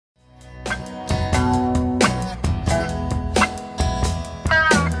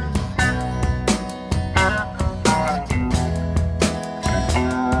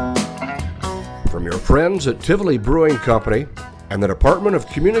friends at Tivoli Brewing Company and the Department of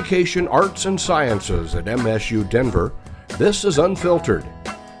Communication Arts and Sciences at MSU Denver, this is Unfiltered.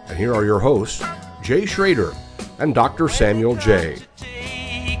 And here are your hosts, Jay Schrader and Dr. Samuel J.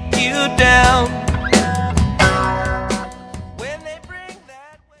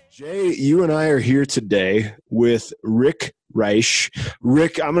 Jay, you and I are here today with Rick Raisch.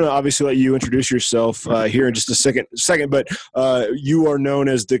 Rick, I'm going to obviously let you introduce yourself here in just a second, but you are known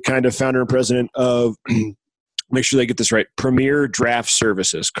as the kind of founder and president of, make sure they get this right, Premier Draft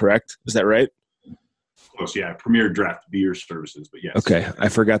Services, correct? Is that right? Close, yeah. Premier Draft Beer Services, but yes. Okay, I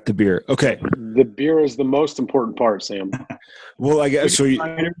forgot the beer. Okay. The beer is the most important part, Sam. Well, I guess so. We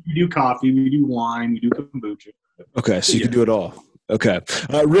do coffee, we do wine, we do kombucha. Okay, so you can do it all. Okay.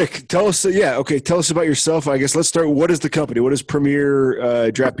 Rick, tell us about yourself. I guess let's start. What is the company? What is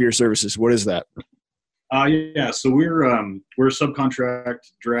Premier Draft Beer Services? What is that? So we're a subcontract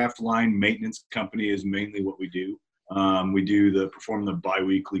draft line maintenance company is mainly what we do. We perform the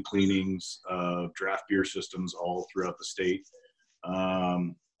biweekly cleanings of draft beer systems all throughout the state.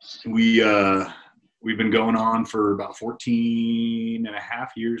 We've been going on for about 14 and a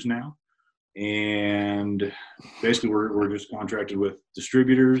half years now. And basically we're just contracted with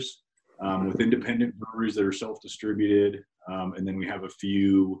distributors, with independent breweries that are self-distributed. And then we have a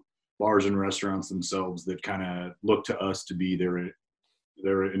few bars and restaurants themselves that kind of look to us to be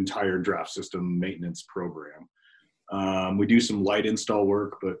their entire draft system maintenance program. We do some light install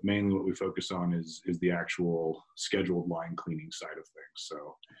work, but mainly what we focus on is the actual scheduled line cleaning side of things.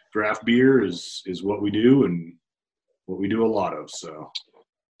 So draft beer is what we do and what we do a lot of.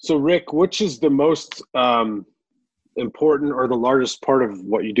 So Rick, which is the most important or the largest part of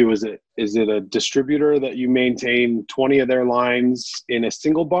what you do? Is it a distributor that you maintain 20 of their lines in a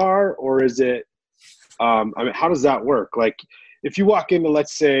single bar, or is it, how does that work? Like if you walk into,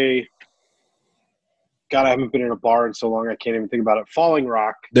 let's say, God, I haven't been in a bar in so long, I can't even think about it. Falling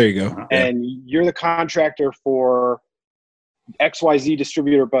Rock. There you go. And you're the contractor for XYZ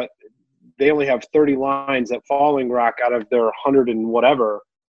distributor, but they only have 30 lines at Falling Rock out of their 100 and whatever.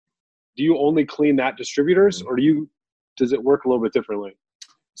 Do you only clean that distributors, or does it work a little bit differently?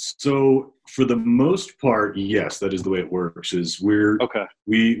 So for the most part, yes, that is the way it works. We'll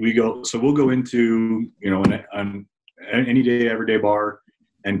go into, an any day, every day bar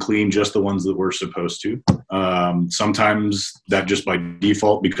and clean just the ones that we're supposed to. Sometimes that just by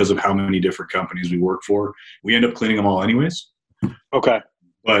default, because of how many different companies we work for, we end up cleaning them all anyways. Okay.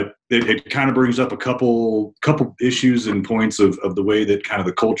 But it kind of brings up a couple issues and points of the way that kind of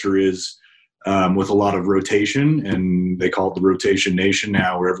the culture is with a lot of rotation, and they call it the rotation nation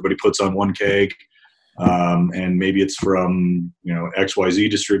now, where everybody puts on one keg, and maybe it's from XYZ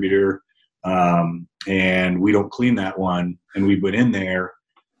distributor, and we don't clean that one, and we went in there,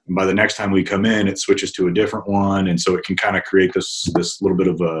 and by the next time we come in, it switches to a different one, and so it can kind of create this little bit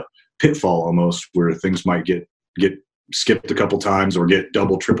of a pitfall almost, where things might get skipped a couple times or get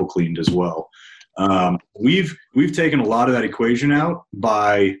double, triple cleaned as well. We've taken a lot of that equation out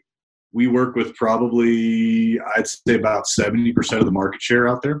we work with probably, I'd say about 70% of the market share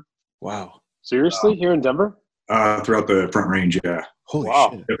out there. Wow. Seriously? Here in Denver? Throughout the Front Range, yeah. Holy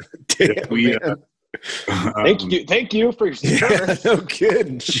shit. Thank you for your service. No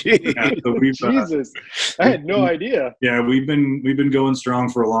kidding. Jesus. I had no idea. Yeah, we've been going strong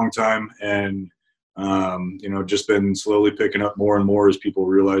for a long time, and just been slowly picking up more and more as people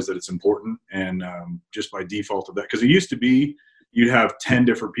realize that it's important, and just by default of that, because it used to be you'd have 10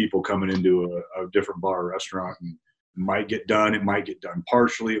 different people coming into a different bar or restaurant, and it might get done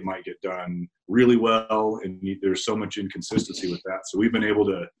partially, it might get done really well, and there's so much inconsistency with that. So we've been able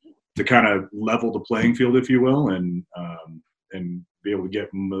to kind of level the playing field, if you will, and be able to get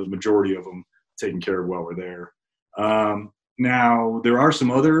the majority of them taken care of while we're there. Now, there are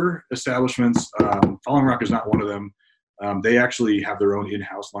some other establishments. Falling Rock is not one of them. They actually have their own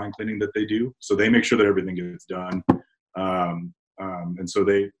in-house line cleaning that they do. So they make sure that everything gets done. And so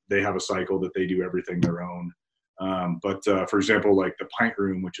they have a cycle that they do everything their own. But for example, like the Pint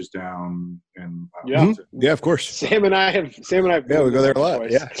Room, which is down in yeah, of course. Sam and I yeah, we go there a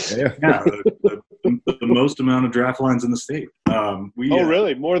lot. Yeah. The most amount of draft lines in the state.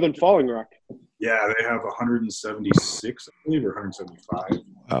 Really? More than Falling Rock? Yeah, they have 176, I believe, or 175.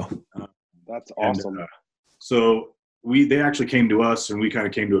 Wow, that's awesome. So they actually came to us, and we kind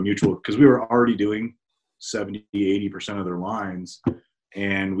of came to a mutual, because we were already doing 70-80% of their lines,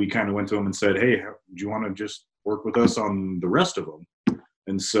 and we kind of went to them and said, hey, do you want to just work with us on the rest of them?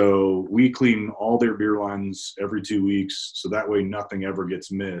 And so we clean all their beer lines every 2 weeks, so that way nothing ever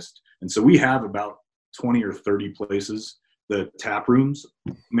gets missed. And so we have about 20 or 30 places, the tap rooms,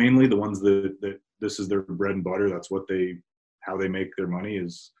 mainly the ones that this is their bread and butter. That's how they make their money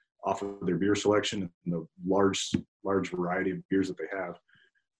is off of their beer selection and the large variety of beers that they have.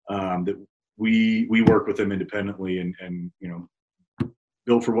 That we work with them independently and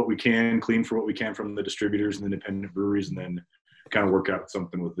build for what we can, clean for what we can from the distributors and independent breweries, and then kind of work out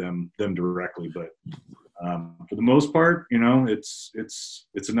something with them directly. But for the most part,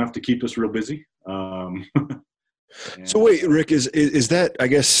 it's enough to keep us real busy. So wait, Rick, is that, I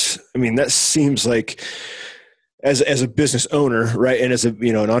guess, I mean, that seems like as a business owner, right, and as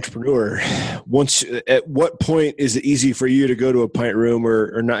an entrepreneur, at what point is it easy for you to go to a pint room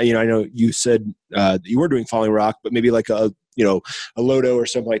or not? I know you said that you were doing Falling Rock, but maybe like a Lodo or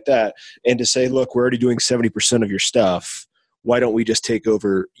something like that, and to say, look, we're already doing 70% of your stuff. Why don't we just take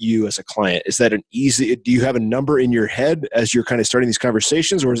over you as a client? Is that do you have a number in your head as you're kind of starting these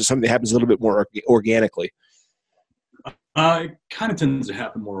conversations, or is it something that happens a little bit more organically? It kind of tends to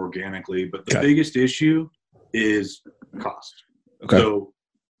happen more organically, but the biggest issue is cost. Okay. So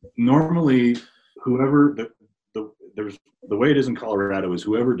normally whoever the way it is in Colorado is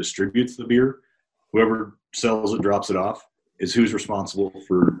whoever distributes the beer, whoever sells it, drops it off, is who's responsible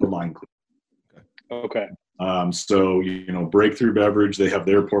for the line clean. Okay. So, Breakthrough Beverage, they have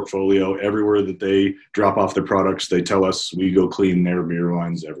their portfolio everywhere that they drop off their products. They tell us we go clean their beer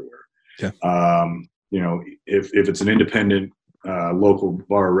lines everywhere. Yeah. If it's an independent local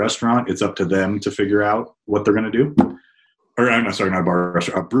bar or restaurant, it's up to them to figure out what they're going to do. Or I'm sorry, not a bar or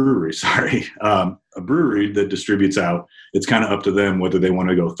restaurant, a brewery. Sorry, a brewery that distributes out. It's kind of up to them whether they want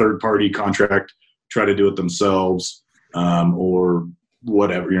to go third party contract, try to do it themselves, or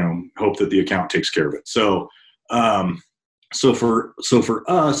whatever. Hope that the account takes care of it. So for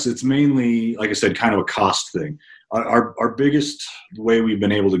us, it's mainly, like I said, kind of a cost thing. Our biggest way we've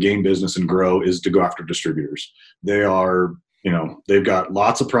been able to gain business and grow is to go after distributors. They are, they've got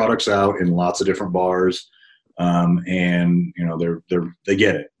lots of products out in lots of different bars, and they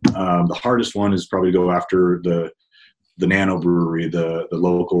get it. The hardest one is probably to go after the nano brewery, the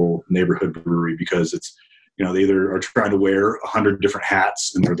local neighborhood brewery, because it's, they either are trying to wear 100 different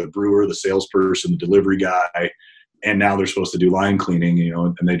hats, and they're the brewer, the salesperson, the delivery guy, and now they're supposed to do line cleaning,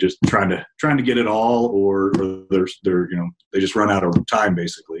 and they just trying to get it all, or they're they just run out of time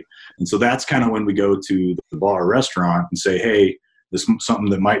basically. And so that's kind of when we go to the bar or restaurant and say, hey, this is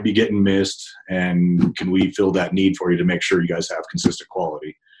something that might be getting missed, and can we fill that need for you to make sure you guys have consistent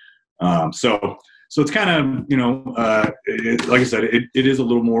quality? So it's kind of, like I said, it is a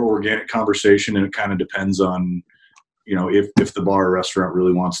little more organic conversation, and it kind of depends on, if the bar or restaurant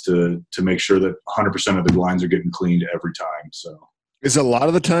really wants to make sure that 100% of the lines are getting cleaned every time. So is a lot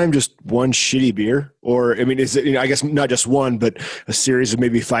of the time just one shitty beer, or, I mean, is it, I guess not just one, but a series of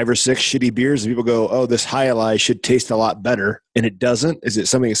maybe 5 or 6 shitty beers, and people go, oh, this High Ally should taste a lot better, and it doesn't? Is it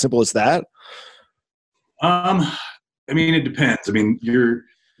something as simple as that? I mean, it depends. I mean, you're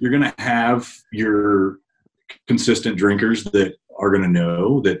going to have your consistent drinkers that are going to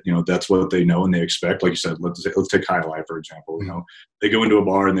know that, that's what they know and they expect. Like you said, let's take High Ally, for example. They go into a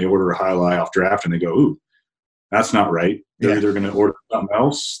bar and they order a High Ally off draft, and they go, ooh, that's not right. They're either going to order something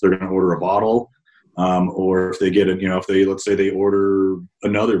else, they're going to order a bottle, or if they get it, let's say they order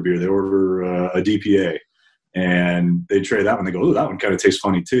another beer, they order a DPA, and they try that one, they go, ooh, that one kind of tastes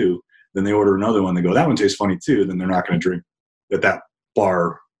funny too. Then they order another one, they go, that one tastes funny too. Then they're not going to drink at that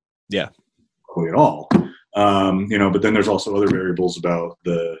bar. Yeah. At all. But then there's also other variables about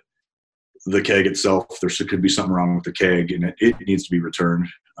the keg itself. There could be something wrong with the keg, and it needs to be returned.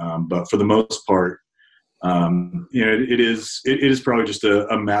 But for the most part, it is probably just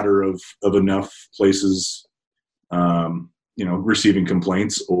a matter of enough places, receiving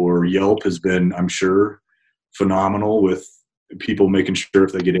complaints, or Yelp has been, I'm sure, phenomenal with people making sure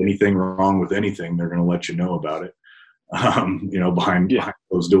if they get anything wrong with anything, they're going to let you know about it. Behind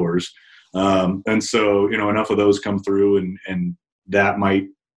closed doors. And so, enough of those come through, and that might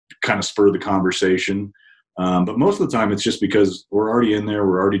kind of spur the conversation. But most of the time it's just because we're already in there,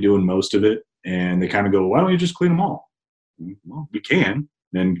 we're already doing most of it, and they kind of go, why don't you just clean them all? Well, we can,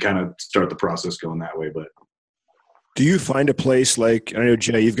 and kind of start the process going that way. But do you find a place like, I know,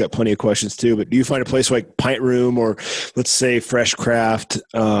 Jay, you've got plenty of questions too, but do you find a place like Pint Room, or let's say Fresh Craft,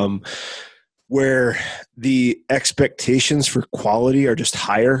 where the expectations for quality are just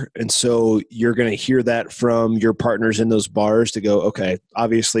higher, and so you're going to hear that from your partners in those bars to go, okay,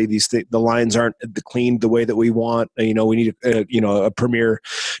 obviously the lines aren't cleaned the way that we want. We need a premier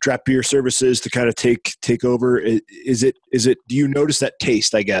draft beer services to kind of take over. Is it? Do you notice that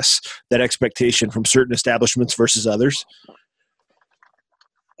taste? I guess that expectation from certain establishments versus others.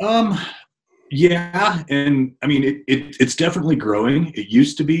 Yeah, and I mean it's definitely growing. It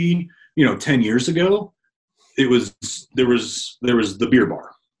used to be 10 years ago, there was the beer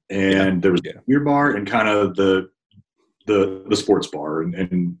bar, and there was the beer bar and kind of the sports bar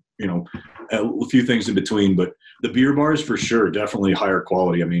and a few things in between. But the beer bars for sure, definitely higher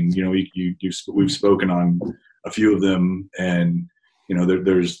quality. I mean, we've spoken on a few of them, and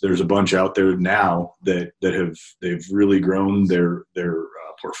there's a bunch out there now that they've really grown their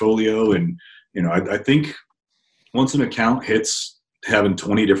portfolio. And I think once an account hits having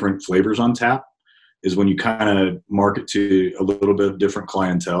 20 different flavors on tap is when you kind of market to a little bit of different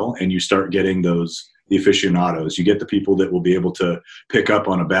clientele, and you start getting the aficionados. You get the people that will be able to pick up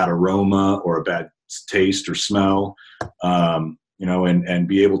on a bad aroma or a bad taste or smell, and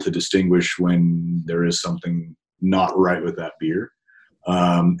be able to distinguish when there is something not right with that beer.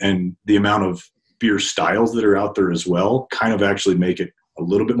 And the amount of beer styles that are out there as well kind of actually make it a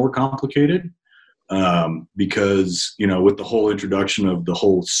little bit more complicated, because with the whole introduction of the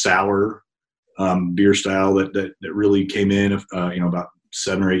whole sour beer style that really came in about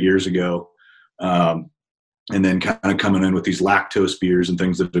 7 or 8 years ago, and then kind of coming in with these lactose beers and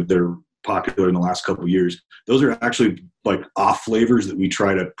things that they're popular in the last couple of years. Those are actually like off flavors that we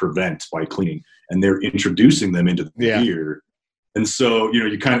try to prevent by cleaning, and they're introducing them into the beer. And so,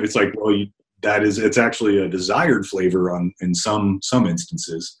 you kind of, it's like, well, it's actually a desired flavor in some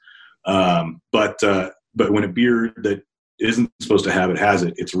instances. But when a beer that isn't supposed to have it has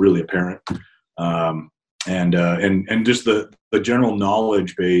it, it's really apparent. And just the general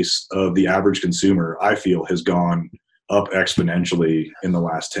knowledge base of the average consumer, I feel, has gone up exponentially in the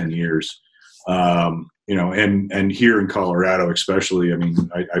last 10 years. And here in Colorado, especially, I mean,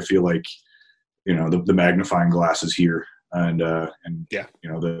 I feel like, the magnifying glass is here.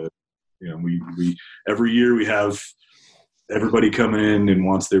 We every year we have everybody coming in and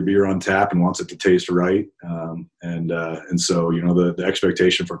wants their beer on tap and wants it to taste right. And so, the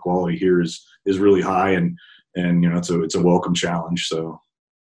expectation for quality here is really high, and it's a welcome challenge. So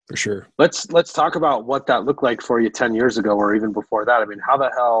for sure. Let's talk about what that looked like for you 10 years ago, or even before that. I mean, how the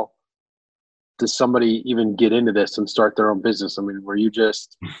hell does somebody even get into this and start their own business? I mean, were you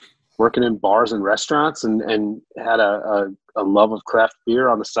just working in bars and restaurants and had a love of craft beer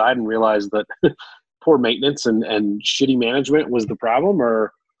on the side and realized that poor maintenance and shitty management was the problem,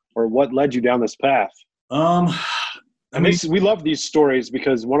 or what led you down this path? We love these stories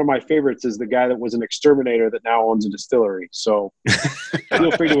because one of my favorites is the guy that was an exterminator that now owns a distillery. So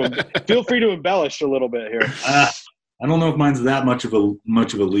feel free to embellish a little bit here. I don't know if mine's that much of a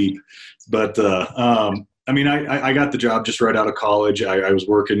leap, but I got the job just right out of college. I was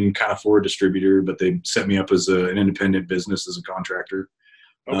working kind of for a distributor, but they set me up as an independent business as a contractor.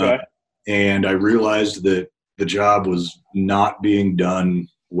 Okay. And I realized that the job was not being done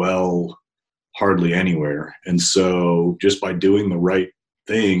well hardly anywhere. And so just by doing the right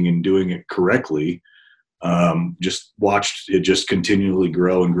thing and doing it correctly, just watched it just continually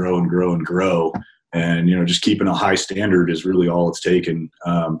grow and grow and grow and grow. And, just keeping a high standard is really all it's taken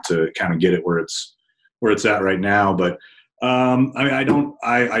to kind of get it where it's at right now. But I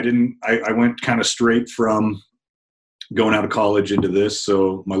went kind of straight from going out of college into this.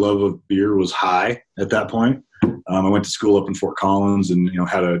 So my love of beer was high at that point. I went to school up in Fort Collins and,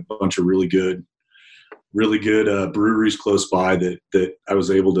 had a bunch of really good breweries close by that I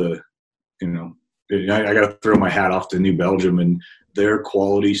was able to, I got to throw my hat off to New Belgium, and their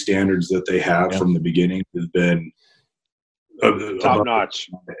quality standards that they have from the beginning has been top notch.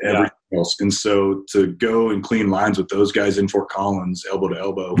 Everything else. And so to go and clean lines with those guys in Fort Collins, elbow to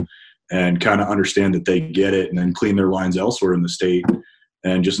elbow, and kind of understand that they get it, and then clean their lines elsewhere in the state,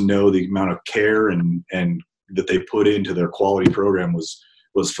 and just know the amount of care and that they put into their quality program was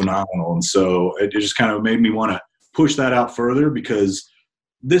phenomenal. And so it just kind of made me want to push that out further, because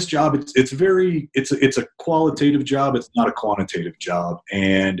this job, it's a qualitative job. It's not a quantitative job,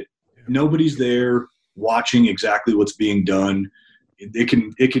 and nobody's there watching exactly what's being done. It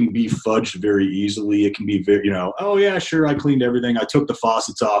can be fudged very easily. It can be very, oh yeah, sure, I cleaned everything. I took the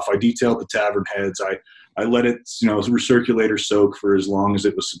faucets off. I detailed the tavern heads. I let it, recirculator soak for as long as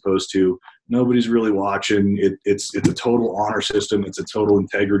it was supposed to. Nobody's really watching. It's a total honor system. It's a total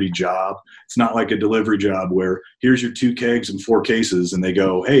integrity job. It's not like a delivery job where here's your 2 kegs and 4 cases, and they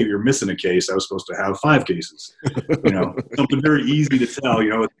go, hey, you're missing a case. I was supposed to have 5 cases. Something very easy to tell.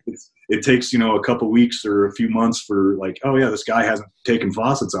 It takes a couple weeks or a few months for like, oh yeah, this guy hasn't taken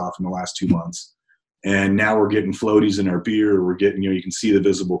faucets off in the last 2 months. And now we're getting floaties in our beer. We're getting, you can see the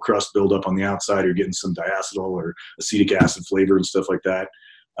visible crust build up on the outside. You're getting some diacetyl or acetic acid flavor and stuff like that.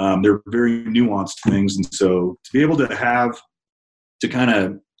 They're very nuanced things. And so to be able to kind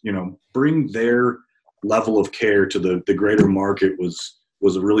of, bring their level of care to the greater market was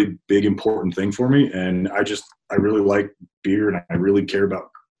was a really big, important thing for me. And I really like beer, and I really care about,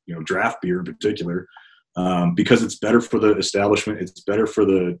 draft beer in particular, because it's better for the establishment. It's better for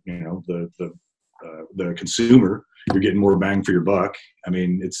the consumer. You're getting more bang for your buck. I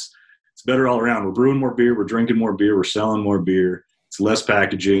mean, it's better all around. We're brewing more beer. We're drinking more beer. We're selling more beer. It's less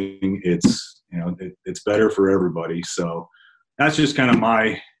packaging. It's, it's better for everybody. So that's just kind of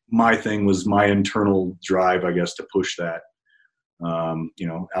my thing, was my internal drive, I guess, to push that,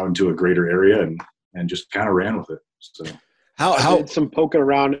 out into a greater area, and just kind of ran with it. So I did some poking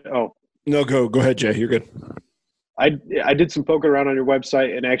around. Oh, no, go ahead, Jay. You're good. I did some poking around on your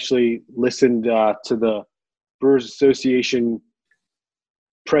website and actually listened to the Brewers Association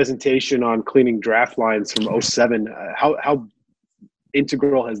presentation on cleaning draft lines from 2007. How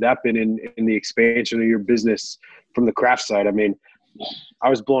integral has that been in the expansion of your business from the craft side? I mean, I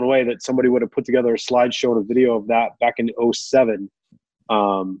was blown away that somebody would have put together a slideshow and a video of that back in 2007.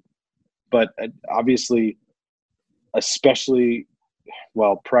 But obviously, especially,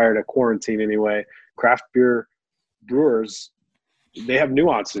 prior to quarantine anyway, craft beer brewers, they have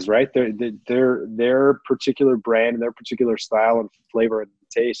nuances, right? Their particular brand, their particular style and flavor and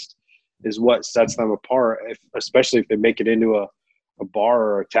taste is what sets them apart, especially if they make it into a bar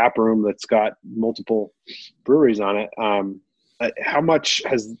or a tap room that's got multiple breweries on it. How much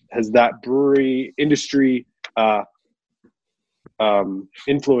has that brewery industry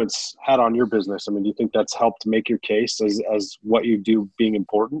influence had on your business? I mean, do you think that's helped make your case as what you do being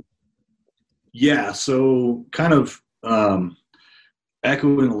important? Yeah. So kind of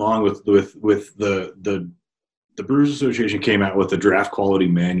echoing along with the Brewers Association came out with the draft quality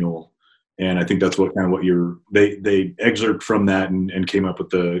manual. And I think that's what they excerpt from that and came up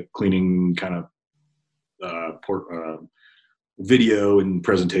with the cleaning kind of video and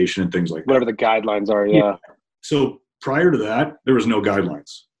presentation and things like that. Whatever the guidelines are. Yeah. So prior to that, there was no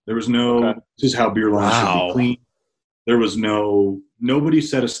guidelines. There was no, this is how beer lines should be cleaned. There was nobody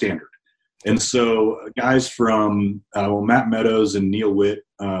set a standard. And so guys from, Matt Meadows and Neil Witt,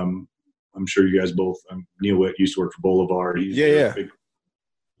 I'm sure you guys both, Neil Witt used to work for Boulevard.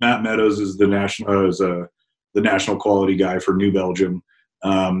 Matt Meadows is the national quality guy for New Belgium.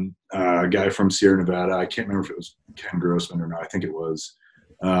 A guy from Sierra Nevada. I can't remember if it was Ken Grossman or not. I think it was.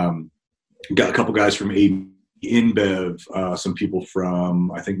 Got a couple guys from InBev, some people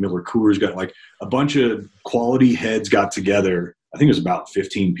from, I think, Miller Coors. Got like a bunch of quality heads got together. I think it was about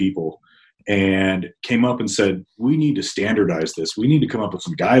 15 people, and came up and said, we need to standardize this. We need to come up with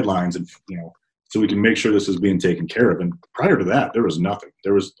some guidelines, and so we can make sure this is being taken care of. And prior to that, there was nothing.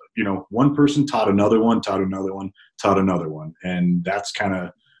 There was, one person taught another one, taught another one, taught another one. And that's kind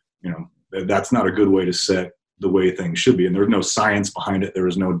of, that's not a good way to set the way things should be. And there was no science behind it. There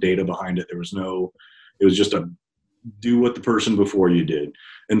was no data behind it. It was just do what the person before you did.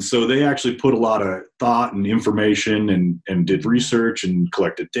 And so they actually put a lot of thought and information and did research and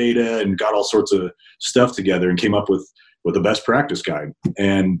collected data and got all sorts of stuff together and came up with a best practice guide.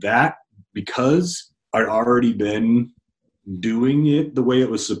 And that, because I'd already been doing it the way it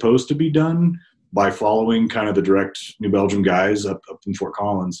was supposed to be done by following kind of the direct New Belgium guys up in Fort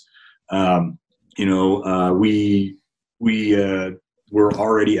Collins, we were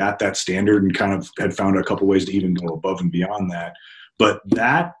already at that standard and kind of had found a couple ways to even go above and beyond that. But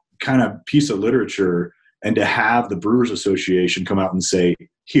that kind of piece of literature, and to have the Brewers Association come out and say,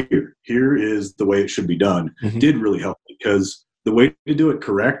 here is the way it should be done, did really help, because the way to do it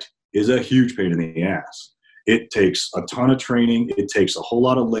correct is a huge pain in the ass. It takes a ton of training. It takes a whole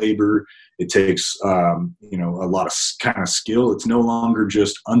lot of labor. It takes, a lot of kind of skill. It's no longer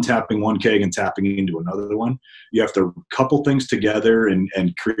just untapping one keg and tapping into another one. You have to couple things together and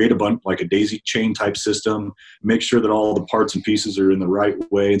create a bunch, like a daisy chain type system, make sure that all the parts and pieces are in the right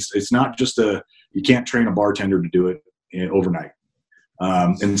way. It's not just you can't train a bartender to do it overnight.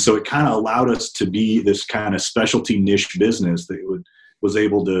 And so it kind of allowed us to be this kind of specialty niche business that was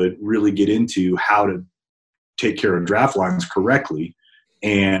able to really get into how to take care of draft lines correctly.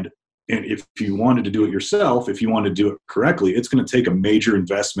 And if you wanted to do it yourself, if you want to do it correctly, it's going to take a major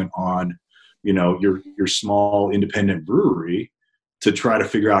investment on, your small independent brewery to try to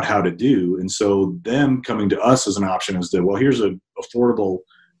figure out how to do. And so them coming to us as an option is that, well, here's a affordable,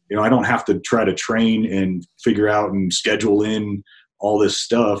 I don't have to try to train and figure out and schedule in all this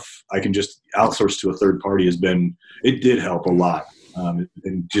stuff. I can just outsource to a third party. It did help a lot. And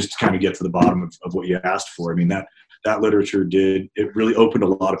just kind of get to the bottom of what you asked for. I mean, that literature it really opened a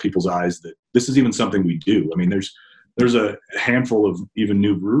lot of people's eyes that this is even something we do. I mean, there's a handful of even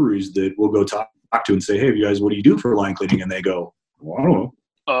new breweries that we'll go talk to and say, hey, you guys, what do you do for line cleaning? And they go, well, I don't know.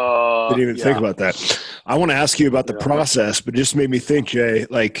 Didn't even think about that. I want to ask you about the process, but it just made me think, Jay,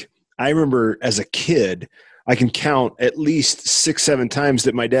 like I remember as a kid, I can count at least 6-7 times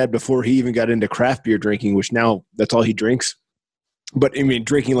that my dad, before he even got into craft beer drinking, which now that's all he drinks. But I mean,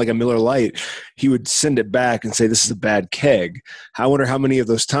 drinking like a Miller Lite, he would send it back and say, "This is a bad keg." I wonder how many of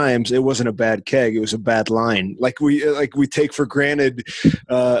those times it wasn't a bad keg; it was a bad line. Like we take for granted,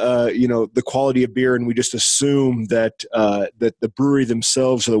 the quality of beer, and we just assume that that the brewery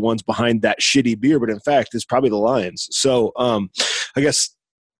themselves are the ones behind that shitty beer. But in fact, it's probably the lines. So, I guess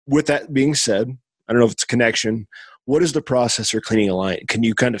with that being said, I don't know if it's a connection. What is the process for cleaning a line? Can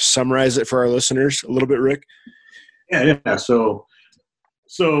you kind of summarize it for our listeners a little bit, Rick? Yeah. So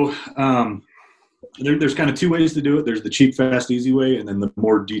there's kind of two ways to do it. There's the cheap, fast, easy way, and then the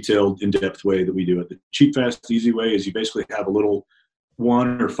more detailed, in-depth way that we do it. The cheap, fast, easy way is you basically have a little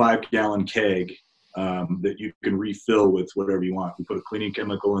 1 or 5 gallon keg that you can refill with whatever you want. We put a cleaning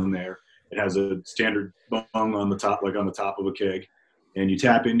chemical in there. It has a standard bung on the top, like on the top of a keg, and you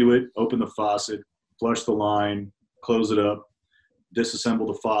tap into it, open the faucet, flush the line, close it up, disassemble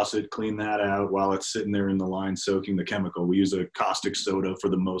the faucet, clean that out while it's sitting there in the line soaking the chemical. We use a caustic soda for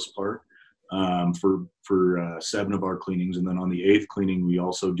the most part for 7 of our cleanings. And then on the 8th cleaning, we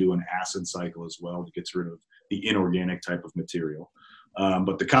also do an acid cycle as well that gets rid of the inorganic type of material.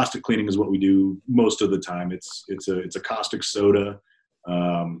 But the caustic cleaning is what we do most of the time. It's a caustic soda.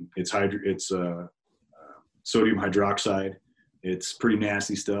 It's sodium hydroxide. It's pretty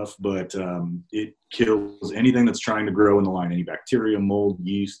nasty stuff, but it kills anything that's trying to grow in the line, any bacteria, mold,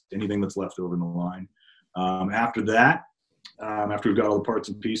 yeast, anything that's left over in the line. After that, after we've got all the parts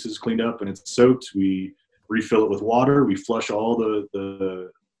and pieces cleaned up and it's soaked, we refill it with water. We flush all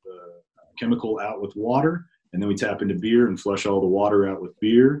the chemical out with water, and then we tap into beer and flush all the water out with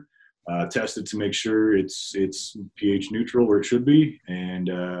beer. Test it to make sure it's pH neutral where it should be, and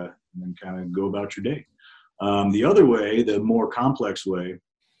then kind of go about your day. The other way, the more complex way,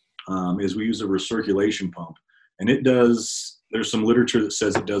 is we use a recirculation pump. And there's some literature that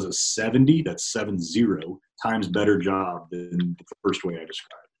says it does a 70 times better job than the first way I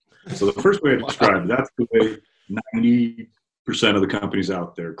described. So the first way I described, that's the way 90% of the companies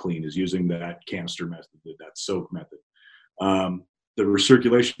out there clean, is using that canister method, that soak method. The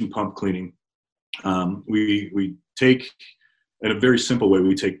recirculation pump cleaning, we take, in a very simple way,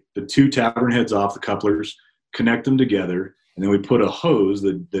 we take the 2 tavern heads off the couplers, connect them together, and then we put a hose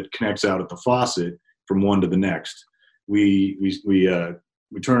that connects out at the faucet from one to the next. We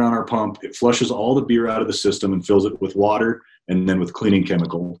turn on our pump. It flushes all the beer out of the system and fills it with water and then with cleaning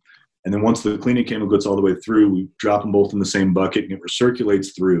chemical. And then once the cleaning chemical gets all the way through, we drop them both in the same bucket and it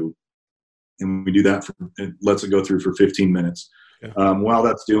recirculates through. And we do that it lets it go through for 15 minutes. Yeah. While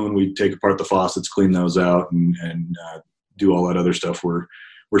that's doing, we take apart the faucets, clean those out, and do all that other stuff we're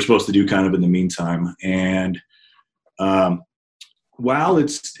supposed to do kind of in the meantime. And while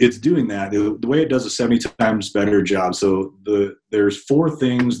it's doing that, the way it does a 70 times better job. So there's 4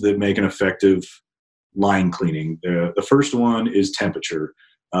 things that make an effective line cleaning. The first one is temperature.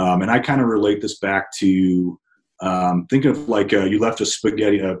 And I kind of relate this back to, think of like you left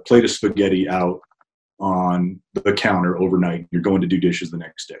a plate of spaghetti out on the counter overnight. You're going to do dishes the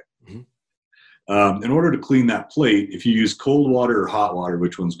next day. Mm-hmm. In order to clean that plate, if you use cold water or hot water,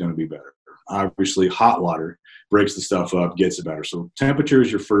 which one's going to be better? Obviously, hot water breaks the stuff up, gets it better. So temperature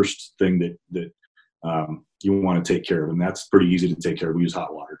is your first thing that you want to take care of, and that's pretty easy to take care of. We use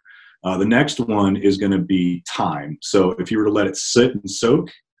hot water. The next one is going to be time. So if you were to let it sit and soak,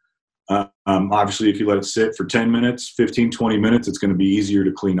 obviously if you let it sit for 10 minutes, 15, 20 minutes, it's going to be easier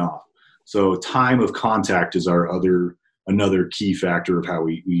to clean off. So time of contact is another key factor of how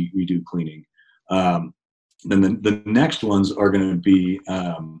we do cleaning. Then the next ones are going to be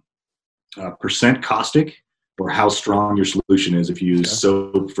percent caustic, or how strong your solution is if you use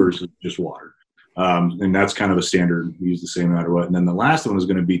soap versus just water. And that's kind of a standard. We use the same no matter what. And then the last one is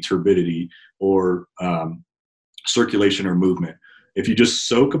going to be turbidity, or circulation or movement. If you just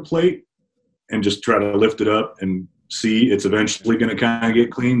soak a plate and just try to lift it up and see, it's eventually going to kind of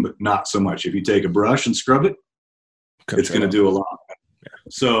get clean, but not so much. If you take a brush and scrub it, it's going to do a lot. Yeah.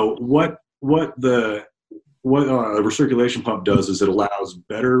 So what a recirculation pump does is it allows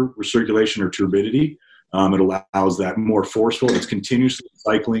better recirculation or turbidity. It allows that more forceful. It's continuously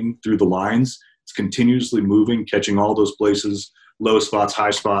cycling through the lines. It's continuously moving, catching all those places, low spots,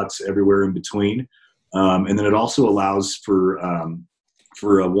 high spots, everywhere in between. And then it also allows for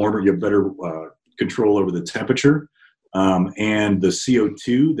a warmer, you have better control over the temperature. And the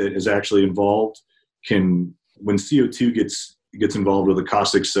CO2 that is actually involved when CO2 gets involved with a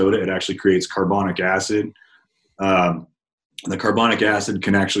caustic soda, it actually creates carbonic acid. the carbonic acid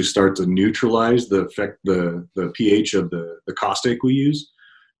can actually start to neutralize the pH of the caustic we use.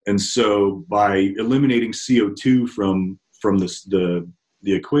 And so by eliminating CO2 from the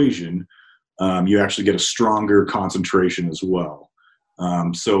equation, you actually get a stronger concentration as well.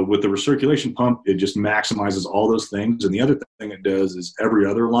 So with the recirculation pump, it just maximizes all those things. And the other thing it does is every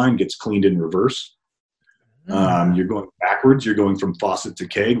other line gets cleaned in reverse. You're going backwards. You're going from faucet to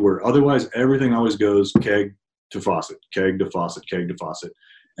keg, where otherwise everything always goes keg to faucet, keg to faucet, keg to faucet.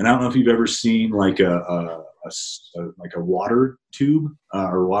 And I don't know if you've ever seen like a water tube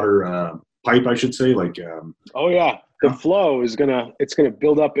or water pipe, I should say. Oh yeah, the flow is it's gonna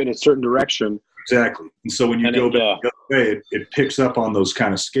build up in a certain direction. Exactly. And so when you go back the other way, it picks up on those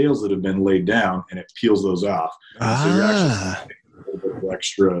kind of scales that have been laid down, and it peels those off. So you're actually a little bit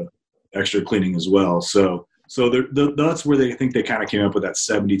of extra cleaning as well. So that's where they think they kind of came up with that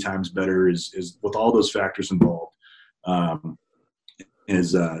 70 times better is with all those factors involved.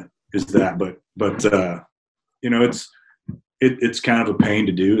 Is that, but it's kind of a pain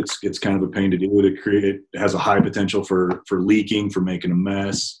to do. It's kind of a pain to do. It has a high potential for leaking, for making a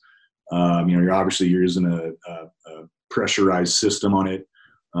mess. You're using a pressurized system on it.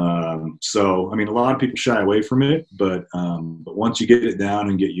 So, I mean, a lot of people shy away from it, but once you get it down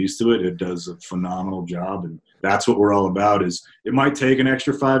and get used to it, it does a phenomenal job. And that's what we're all about. Is it might take an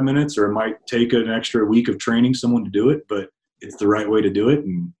extra 5 minutes, or it might take an extra week of training someone to do it, but it's the right way to do it.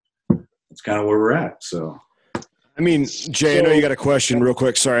 And it's kind of where we're at. So. I mean, Jay, I know you got a question real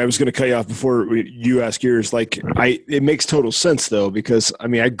quick. Sorry, I was going to cut you off before you ask yours. It makes total sense though, because I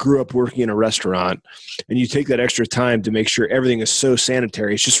mean, I grew up working in a restaurant, and you take that extra time to make sure everything is so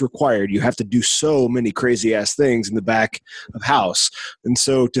sanitary. It's just required. You have to do so many crazy ass things in the back of house. And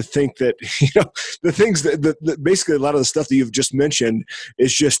so to think that, the things that basically a lot of the stuff that you've just mentioned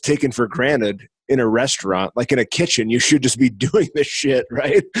is just taken for granted in a restaurant, like in a kitchen, you should just be doing this shit,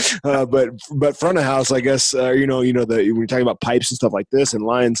 right? But front of house, I guess, when you're talking about pipes and stuff like this and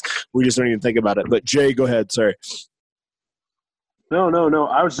lines, we just don't even think about it. But Jay, go ahead. Sorry. No.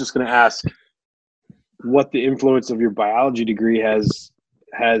 I was just going to ask what the influence of your biology degree has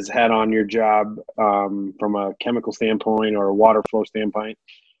had on your job from a chemical standpoint or a water flow standpoint,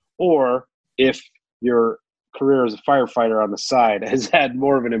 or if your career as a firefighter on the side has had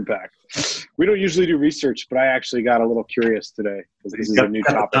more of an impact. We don't usually do research, but I actually got a little curious today because this is a new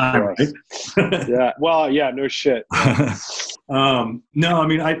topic for us. Yeah. Well, yeah, no shit. No, I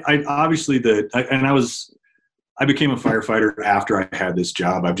mean, I obviously I became a firefighter after I had this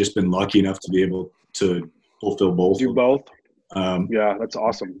job. I've just been lucky enough to be able to fulfill both. Do both? Yeah, that's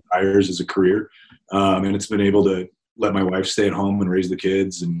awesome. Fires as a career. And it's been able to let my wife stay at home and raise the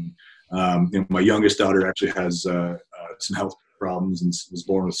kids. And my youngest daughter actually has some health problems and was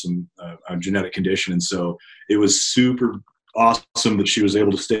born with some genetic condition. And so it was super awesome that she was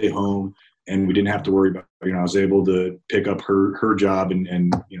able to stay home, and we didn't have to worry about, I was able to pick up her job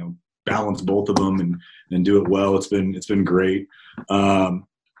and balance both of them and do it well. It's been great.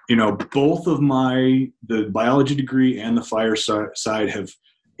 Both of the biology degree and the fire side have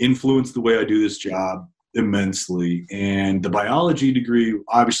influenced the way I do this job immensely. And the biology degree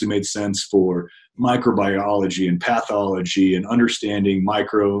obviously made sense for microbiology and pathology and understanding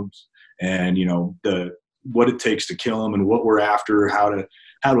microbes and what it takes to kill them and what we're after, how to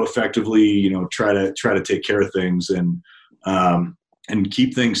effectively try to take care of things and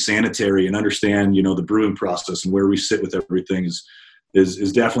keep things sanitary and understand the brewing process and where we sit with everything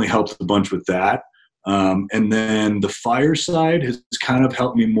is definitely helped a bunch with that. And then the fire side has kind of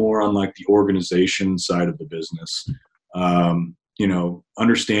helped me more on like the organization side of the business.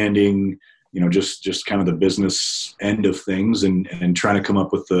 Understanding, just kind of the business end of things and trying to come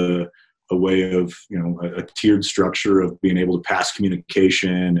up with a way of, a tiered structure of being able to pass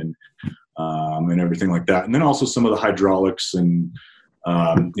communication and everything like that. And then also some of the hydraulics and,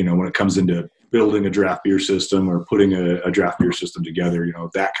 when it comes into building a draft beer system or putting a draft beer system together,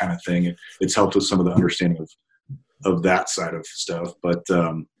 that kind of thing. It's helped with some of the understanding of that side of stuff. But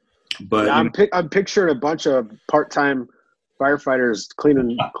yeah, I'm picturing a bunch of part-time firefighters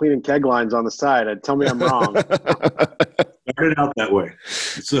cleaning keg lines on the side. Tell me I'm wrong. Started out that way.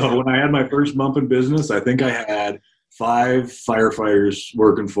 So when I had my first bump in business, I think I had 5 firefighters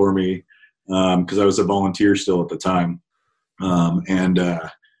working for me because I was a volunteer still at the time.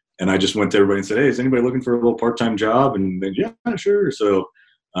 And I just went to everybody and said, "Hey, is anybody looking for a little part-time job?" And then, yeah, sure. So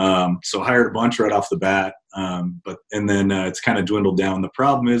hired a bunch right off the bat. And then it's kind of dwindled down. The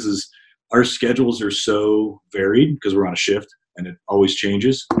problem is our schedules are so varied because we're on a shift and it always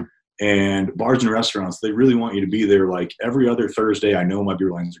changes. And bars and restaurants, they really want you to be there like every other Thursday. I know my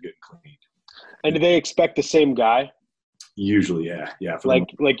beer lines are getting cleaned. And do they expect the same guy? Usually, yeah.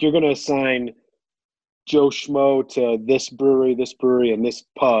 Like you're going to assign Joe Schmo to this brewery, and this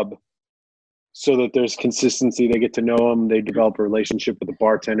pub, so that there's consistency. They get to know them. They develop a relationship with the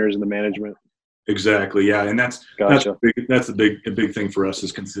bartenders and the management. Exactly. Yeah. And Gotcha. that's a big thing for us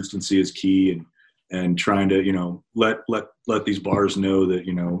is consistency is key, and trying to, let these bars know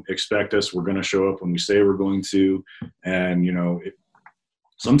that, expect us. We're going to show up when we say we're going to. And,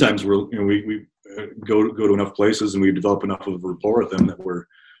 sometimes we go to enough places and we develop enough of a rapport with them that we're,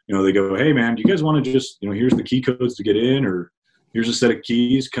 they go, hey man, do you guys want to just, here's the key codes to get in, or here's a set of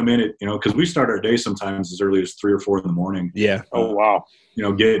keys, come in at, because we start our day sometimes as early as 3 or 4 in the morning. Yeah. Oh, wow.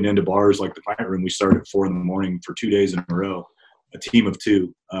 Getting into bars like the Pint Room, we start at 4 in the morning for 2 days in a row, a team of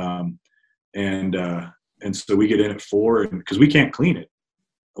 2. And so we get in at 4, and because we can't clean it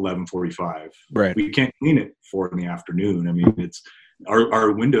 11:45. Right. We can't clean it 4 in the afternoon. I mean, it's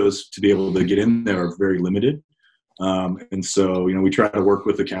our windows to be able to get in there are very limited. And so, we try to work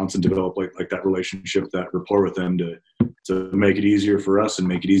with accounts and develop like that relationship, that rapport with them to make it easier for us and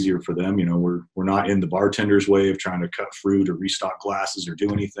make it easier for them. We're not in the bartender's way of trying to cut fruit or restock glasses or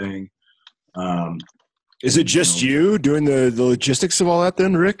do anything. Is it just you doing the logistics of all that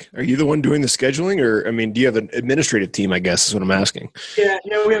then, Rick? Are you the one doing the scheduling, or, do you have an administrative team, I guess is what I'm asking? Yeah,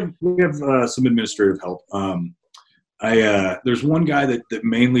 we have some administrative help. There's one guy that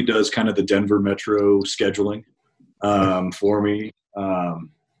mainly does kind of the Denver metro scheduling for me.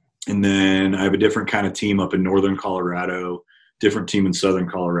 And then I have a different kind of team up in northern Colorado, different team in southern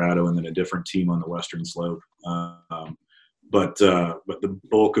Colorado, and then a different team on the western slope. But the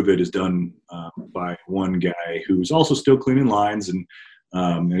bulk of it is done by one guy who's also still cleaning lines, and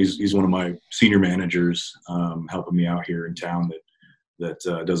he's one of my senior managers helping me out here in town that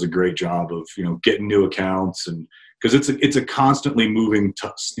does a great job of getting new accounts, and because it's a constantly moving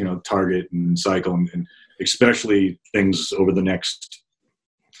target and cycle, and especially things over the next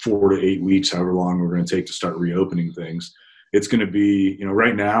 4 to 8 weeks, however long we're going to take to start reopening things. It's going to be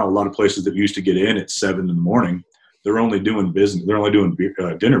right now a lot of places that used to get in at 7 in the morning. They're only doing business. They're only doing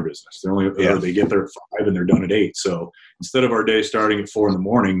dinner business. They get there at 5 and they're done at 8. So instead of our day starting at 4 in the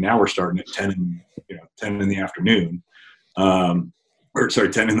morning, now we're starting at 10 in the afternoon.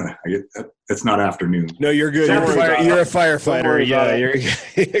 10 in the. That's not afternoon. No, you're good. You're a firefighter. Yeah, you're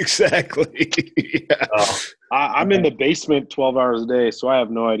exactly. Yeah. I'm in the basement 12 hours a day, so I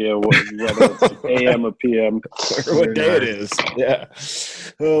have no idea whether it's AM or PM or what day it is. Yeah.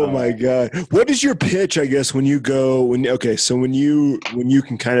 Oh my God. What is your pitch? I guess when you can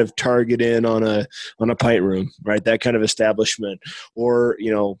kind of target in on a pint room, right? That kind of establishment, or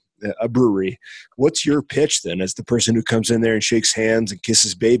a brewery. What's your pitch then, as the person who comes in there and shakes hands and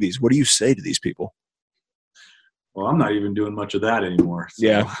kisses babies? What do you say to these people? Well, I'm not even doing much of that anymore. So.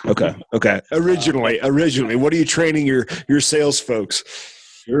 Yeah. Okay. Originally, what are you training your sales folks?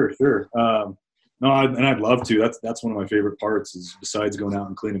 Sure. No, I'd love to. That's one of my favorite parts is, besides going out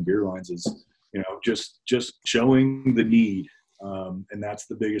and cleaning beer lines, is just showing the need, and that's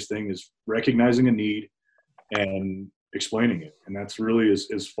the biggest thing, is recognizing a need and explaining it. And that's really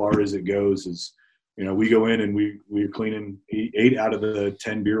as far as it goes. Is we go in and we're cleaning 8 out of the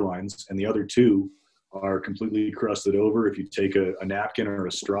 10 beer lines, and the other 2 are completely crusted over. If you take a napkin or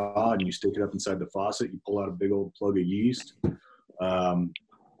a straw and you stick it up inside the faucet, you pull out a big old plug of yeast.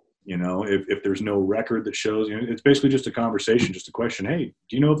 If there's no record that shows, it's basically just a conversation, just a question. Hey,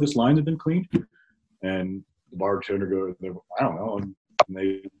 do you know if this lines have been cleaned? And the bartender goes, I don't know. And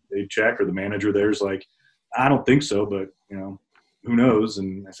they check, or the manager there's like, I don't think so, but who knows?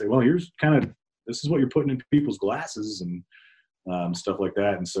 And I say, well, this is what you're putting in people's glasses and stuff like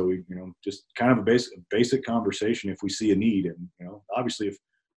that. And so we, just kind of a basic conversation if we see a need. And, obviously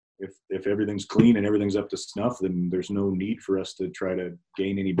if everything's clean and everything's up to snuff, then there's no need for us to try to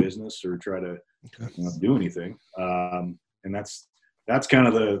gain any business or try to do anything. And that's kind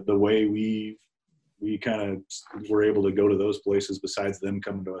of the way we kind of were able to go to those places, besides them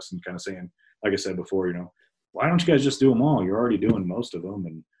coming to us and kind of saying, like I said before, why don't you guys just do them all? You're already doing most of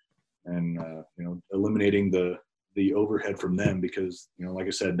them, and eliminating the overhead from them, because like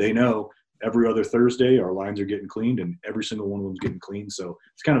I said, they know every other Thursday our lines are getting cleaned, and every single one of them's getting cleaned. So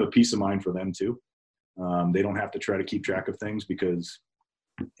it's kind of a peace of mind for them too. They don't have to try to keep track of things, because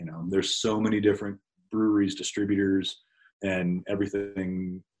there's so many different breweries, distributors, and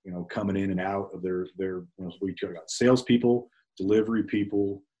everything coming in and out of their we talk about salespeople, delivery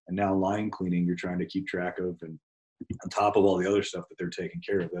people, and now line cleaning. You're trying to keep track of, and on top of all the other stuff that they're taking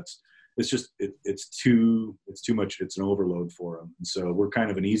care of. It's too much. It's an overload for them. And so we're kind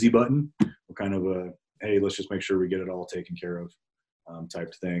of an easy button. We're kind of a, hey, let's just make sure we get it all taken care of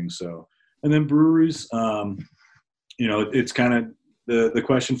type thing. So, and then breweries, it's kind of the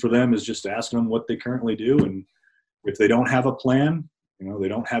question for them is just asking them what they currently do. And if they don't have a plan, they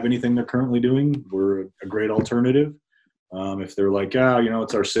don't have anything they're currently doing, we're a great alternative. If they're like,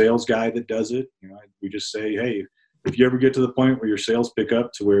 it's our sales guy that does it, we just say, hey, if you ever get to the point where your sales pick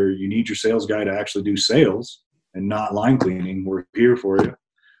up to where you need your sales guy to actually do sales and not line cleaning, we're here for you.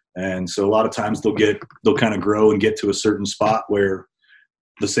 And so a lot of times they'll kind of grow and get to a certain spot where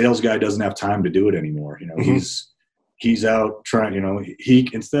the sales guy doesn't have time to do it anymore. He's out trying, he,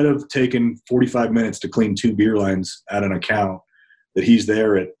 instead of taking 45 minutes to clean 2 beer lines at an account, that he's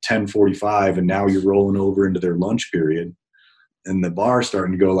there at 10:45 and now you're rolling over into their lunch period and the bar's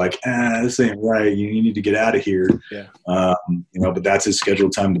starting to go like, this ain't right. You need to get out of here. Yeah. But that's his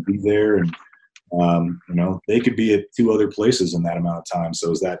scheduled time to be there. And, they could be at 2 other places in that amount of time.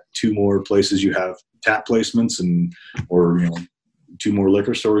 So is that 2 more places you have tap placements or 2 more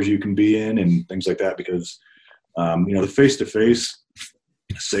liquor stores you can be in and things like that? Because, the face-to-face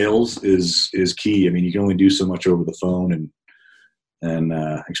sales is key. I mean, you can only do so much over the phone and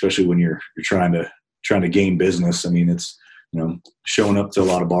especially when you're trying to gain business. I mean, it's, showing up to a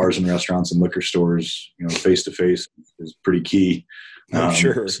lot of bars and restaurants and liquor stores, face-to-face is pretty key. I'm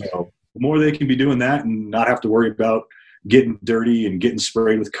sure. So the more they can be doing that and not have to worry about getting dirty and getting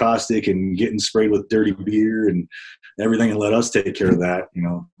sprayed with caustic and getting sprayed with dirty beer and everything, and let us take care of that,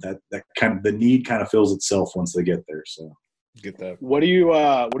 that kind of, the need kind of fills itself once they get there. So get that. What do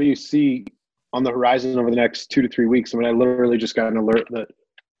you see on the horizon over the next 2 to 3 weeks? I mean, I literally just got an alert that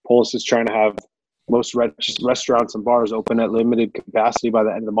Polis is trying to have most restaurants and bars open at limited capacity by the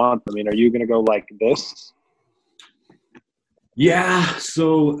end of the month. I mean, are you going to go like this? Yeah.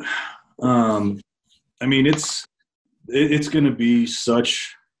 So, I mean, it's going to be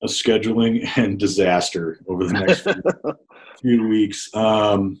such a scheduling and disaster over the next few weeks.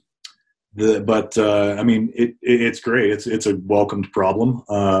 I mean, it's great. It's a welcomed problem.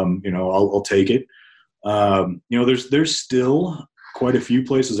 I'll take it. There's still quite a few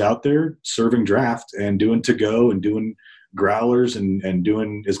places out there serving draft and doing to go and doing growlers and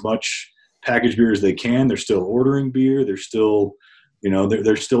doing as much packaged beer as they can. They're still ordering beer. They're still,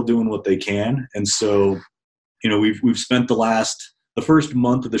 they're still doing what they can. And so, we've spent the first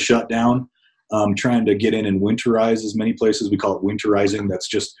month of the shutdown trying to get in and winterize as many places. We call it winterizing. That's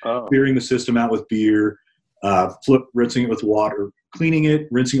just clearing the system out with beer, rinsing it with water, cleaning it,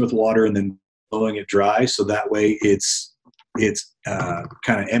 rinsing it with water, and then blowing it dry. So that way it's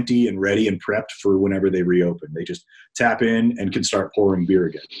kind of empty and ready and prepped for whenever they reopen. They just tap in and can start pouring beer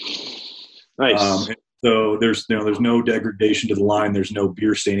again. Nice. So there's no degradation to the line. There's no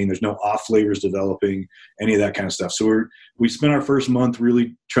beer staining. There's no off flavors developing, any of that kind of stuff. So we spent our first month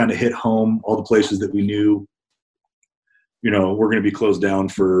really trying to hit home all the places that we knew, we're going to be closed down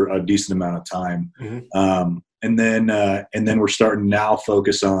for a decent amount of time. Mm-hmm. And then we're starting now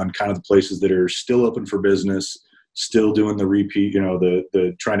focus on kind of the places that are still open for business, still doing the repeat,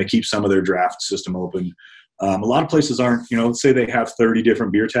 the trying to keep some of their draft system open. A lot of places aren't, let's say they have 30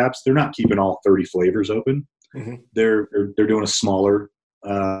 different beer taps. They're not keeping all 30 flavors open. Mm-hmm. They're doing a smaller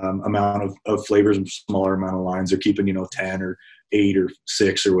amount of flavors and smaller amount of lines. They're keeping, 10 or 8 or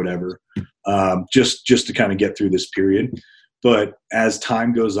 6 or whatever, just to kind of get through this period. But as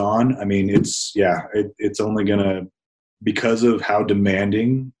time goes on, I mean, it's only going to, because of how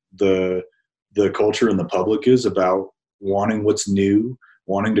demanding the culture and the public is about wanting what's new,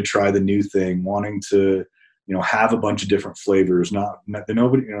 wanting to try the new thing, wanting to, have a bunch of different flavors.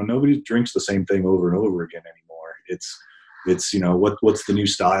 Nobody drinks the same thing over and over again anymore. It's what's the new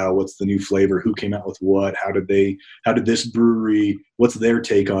style? What's the new flavor? Who came out with what? How did this brewery, what's their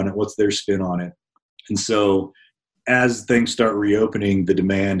take on it? What's their spin on it? And so as things start reopening, the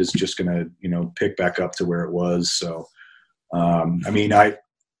demand is just going to, pick back up to where it was. So, I mean, I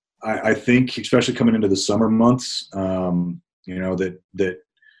think especially coming into the summer months, that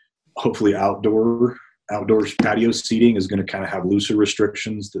hopefully outdoor patio seating is going to kind of have looser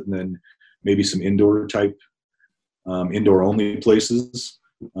restrictions than maybe some indoor only places.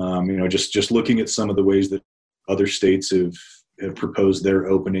 Just looking at some of the ways that other states have proposed their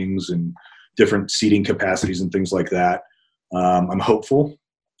openings and different seating capacities and things like that. I'm hopeful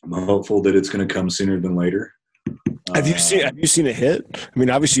that it's going to come sooner than later. Have you seen a hit? I mean,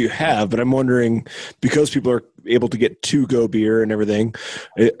 obviously you have, but I'm wondering, because people are able to get to-go beer and everything,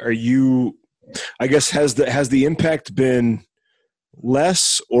 I guess, has the impact been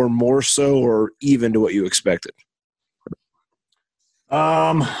less or more so or even to what you expected?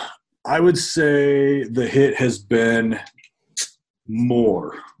 I would say the hit has been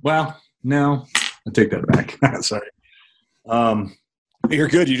more. Well, no, I take that back. Sorry. You're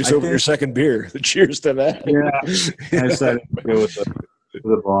good. You just opened your second beer. Cheers to that. Yeah. I decided to go with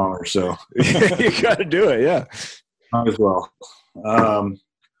the bomber, so. You got to do it, yeah. Might as well. I'll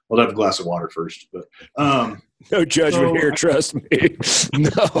have a glass of water first, but no judgment here, trust me.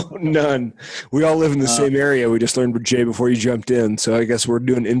 No, none. We all live in the same area. We just learned with Jay before you jumped in, so I guess we're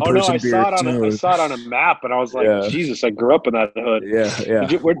doing in-person beer. I saw it on a map, and I was like, Jesus, I grew up in that hood. Yeah.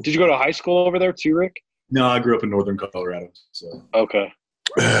 Did you go to high school over there too, Rick? No, I grew up in northern Colorado. So okay.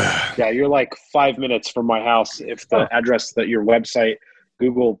 Yeah, you're like 5 minutes from my house. If the address that your website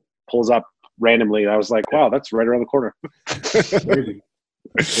Google pulls up randomly, I was like, wow, that's right around the corner.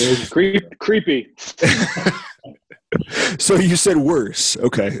 Creepy. So you said worse.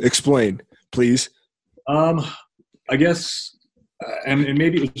 Okay, explain, please. I guess, and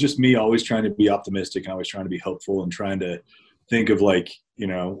maybe it was just me always trying to be optimistic and always trying to be hopeful and trying to think of like,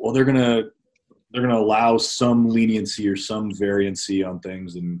 well, they're gonna allow some leniency or some variancy on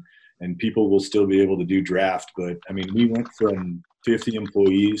things, and people will still be able to do draft. But I mean, we went from 50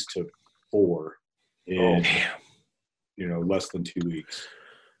 employees to 4 in less than 2 weeks.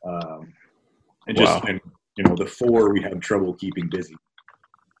 And just, and, the 4 we had trouble keeping busy.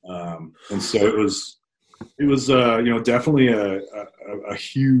 And so it was definitely a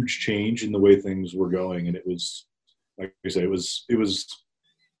huge change in the way things were going. And it was, like I say, it was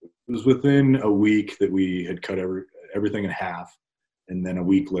within a week that we had cut everything in half. And then a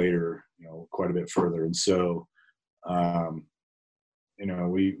week later, quite a bit further. And so, I've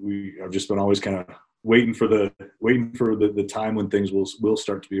just been always kind of waiting for the time when things will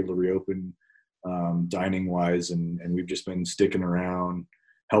start to be able to reopen, dining wise. And we've just been sticking around,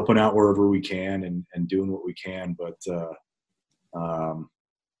 helping out wherever we can and doing what we can. But, I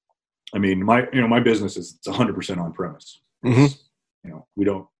mean, my business is 100% on premise. Mm-hmm. We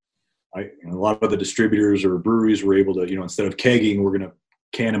don't, a lot of the distributors or breweries were able to, instead of kegging, we're going to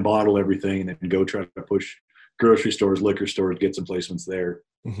can and bottle everything and then go try to push grocery stores, liquor stores, get some placements there.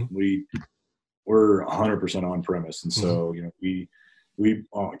 Mm-hmm. We're 100% on premise. And so, we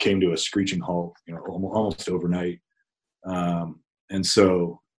came to a screeching halt, almost overnight. And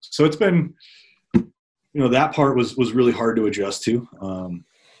so it's been, that part was really hard to adjust to.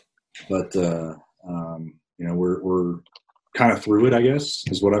 But we're kind of through it, I guess,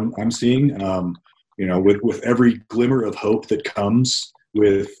 is what I'm seeing. With every glimmer of hope that comes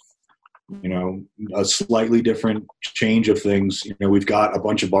with, a slightly different change of things. We've got a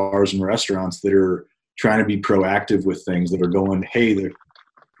bunch of bars and restaurants that are trying to be proactive with things, that are going, hey,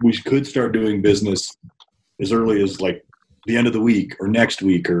 we could start doing business as early as like the end of the week or next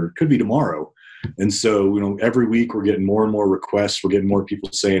week, or could be tomorrow. And so, every week we're getting more and more requests. We're getting more people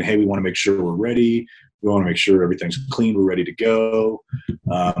saying, hey, we want to make sure we're ready. We want to make sure everything's clean. We're ready to go.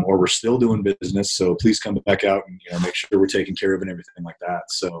 Or we're still doing business. So please come back out and, make sure we're taking care of it and everything like that.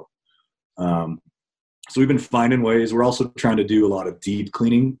 So we've been finding ways. We're also trying to do a lot of deep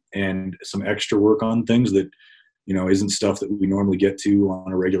cleaning and some extra work on things that, isn't stuff that we normally get to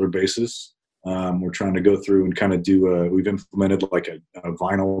on a regular basis. We're trying to go through and kind of we've implemented like a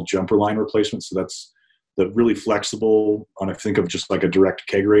vinyl jumper line replacement. So that's the really flexible on, I think of just like a direct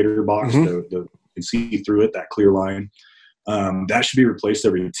kegerator box. Mm-hmm. You can see through it, that clear line. That should be replaced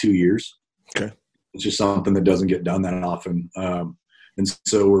every 2 years. Okay. It's just something that doesn't get done that often. And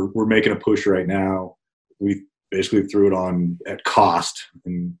so we're making a push right now. We basically threw it on at cost,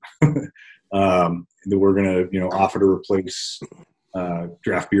 and that we're going to, offer to replace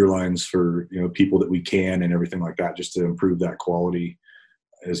draft beer lines for, people that we can and everything like that, just to improve that quality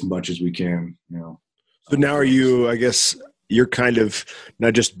as much as we can, So now are you, I guess you're kind of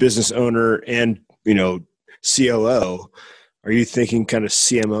not just business owner and, COO. Are you thinking kind of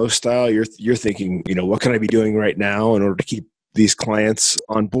CMO style? You're thinking, what can I be doing right now in order to keep these clients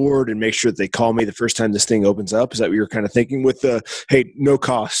on board and make sure that they call me the first time this thing opens up? Is that what you're kind of thinking with the, hey, no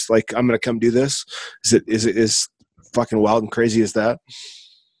cost, like I'm going to come do this? Is it as fucking wild and crazy as that?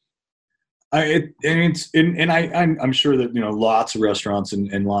 I'm sure that, lots of restaurants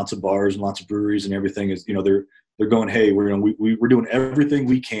and lots of bars and lots of breweries and everything is, they're going, hey, we're doing everything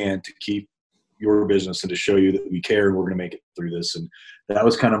we can to keep your business and to show you that we care and we're going to make it through this. And that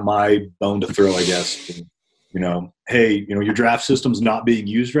was kind of my bone to throw, I guess. Hey, your draft system's not being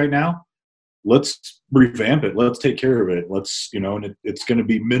used right now. Let's revamp it. Let's take care of it. Let's, and it's going to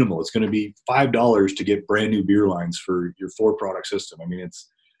be minimal. It's going to be $5 to get brand new beer lines for your 4-product system. I mean, it's,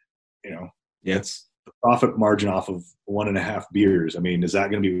 it's the profit margin off of 1.5 beers. I mean, is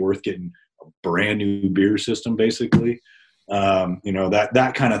that going to be worth getting a brand new beer system, basically?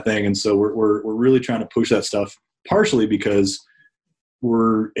 That kind of thing. And so we're really trying to push that stuff, partially because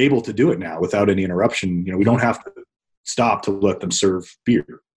we're able to do it now without any interruption. We don't have to stop to let them serve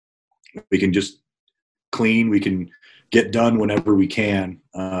beer. We can just clean. We can get done whenever we can.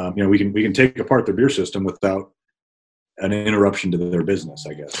 We can take apart their beer system without an interruption to their business,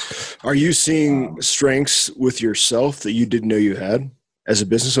 I guess. Are you seeing strengths with yourself that you didn't know you had as a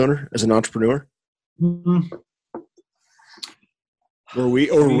business owner, as an entrepreneur? Mm-hmm. Or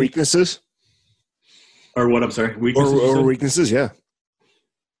weaknesses? Or what? I'm sorry. Weaknesses? Or weaknesses, yeah.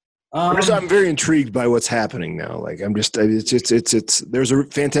 I'm very intrigued by what's happening now. Like there's a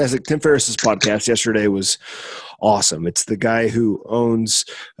fantastic Tim Ferriss's podcast yesterday was awesome. It's the guy who owns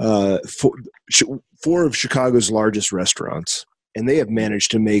four of Chicago's largest restaurants, and they have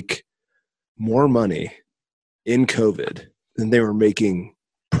managed to make more money in COVID than they were making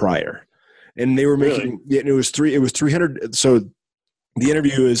prior. And they were making, and it was 300. So the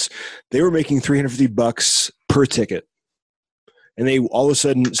interview is they were making $350 per ticket. And they all of a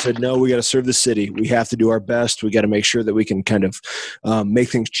sudden said, no, we got to serve the city. We have to do our best. We got to make sure that we can kind of make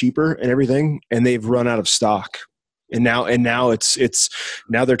things cheaper and everything. And they've run out of stock. And now it's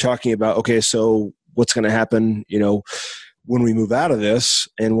now they're talking about, okay, so what's going to happen, when we move out of this?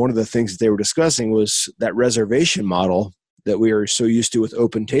 And one of the things that they were discussing was that reservation model that we are so used to with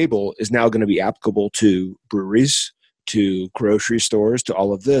Open Table is now going to be applicable to breweries, to grocery stores, to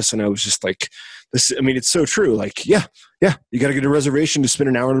all of this. And I was just like, it's so true. Like, yeah, you got to get a reservation to spend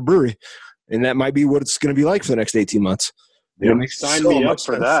an hour at a brewery. And that might be what it's going to be like for the next 18 months. Yeah, sign me up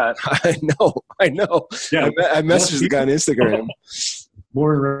for that. I know. Yeah. I messaged the guy on Instagram.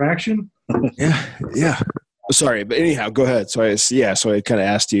 More interaction? Yeah. Sorry, but anyhow, go ahead. So I kind of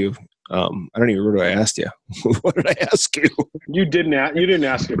asked you. I don't even remember what I asked you. What did I ask you? You didn't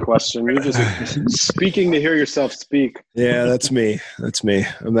ask a question. You're just speaking to hear yourself speak. Yeah, that's me.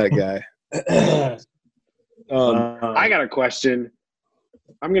 I'm that guy. I got a question.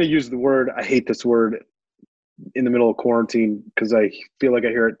 I'm going to use the word. I hate this word in the middle of quarantine because I feel like I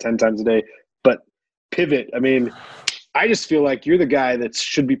hear it 10 times a day. But pivot. I mean, I just feel like you're the guy that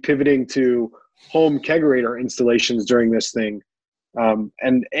should be pivoting to home kegerator installations during this thing. And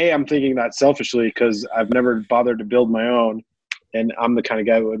I'm thinking that selfishly because I've never bothered to build my own, and I'm the kind of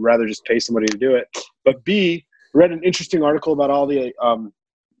guy who would rather just pay somebody to do it. But B, read an interesting article about all the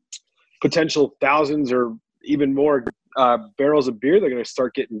potential thousands or even more barrels of beer they're going to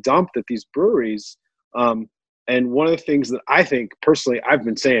start getting dumped at these breweries. And one of the things that I think personally, I've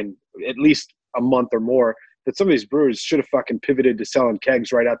been saying at least a month or more, that some of these brewers should have fucking pivoted to selling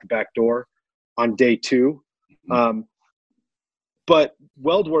kegs right out the back door on day 2. But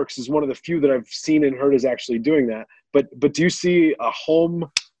WeldWorks is one of the few that I've seen and heard is actually doing that. But do you see a home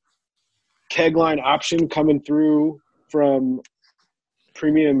keg line option coming through from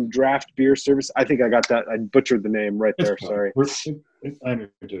Premium Draft Beer Service? I think I got that. I butchered the name right there. Sorry. I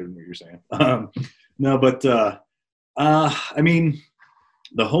understood what you're saying. No, but I mean,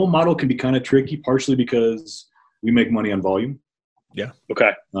 the home model can be kind of tricky, partially because we make money on volume. Yeah.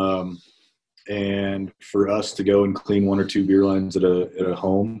 Okay. And for us to go and clean 1 or 2 beer lines at a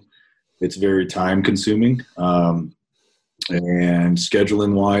home, it's very time consuming. And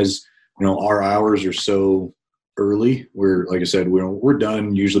scheduling wise, our hours are so early. Like I said, we're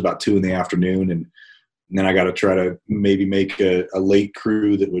done usually about 2 PM, and then I got to try to maybe make a late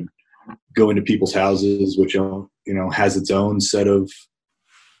crew that would go into people's houses, which has its own set of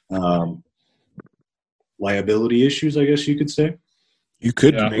liability issues, I guess you could say. You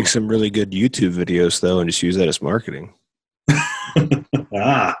could make some really good YouTube videos though, and just use that as marketing.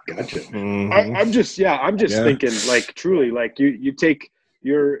 Gotcha. Mm-hmm. I'm just thinking, like, truly, like you take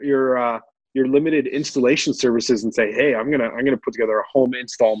your limited installation services and say, hey, I'm gonna put together a home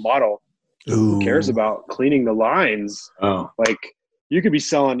install model. Ooh. Who cares about cleaning the lines? Oh, like you could be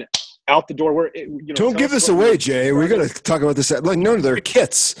selling out the door. Don't give this away, Jay. We got to talk about this. Like, no, they're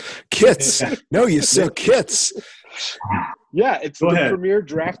kits. No, you sell kits. Yeah, it's the Premier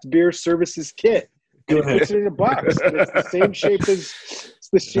Draft Beer Services kit. And it puts it in a box. It's the same shape as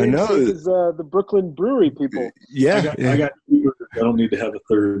the Brooklyn Brewery people. Yeah, I got 2 burgers. I don't need to have a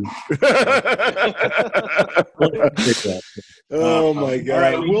third. Oh my God! All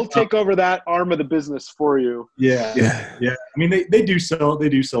right, we'll take over that arm of the business for you. Yeah. I mean, they do sell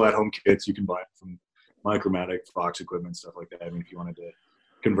at home kits. You can buy it from Micromatic, Fox Equipment, stuff like that. I mean, if you wanted to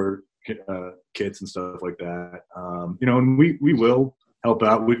convert kits and stuff like that, and we will help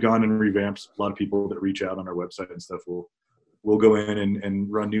out. We've gone and revamped a lot of people that reach out on our website and stuff. We'll go in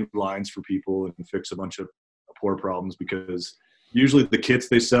and run new lines for people and fix a bunch of poor problems, because usually the kits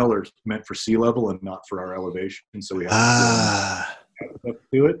they sell are meant for sea level and not for our elevation. So we have to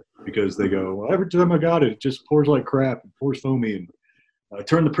do it, because they go, well, every time I got it just pours like crap and pours foamy, and I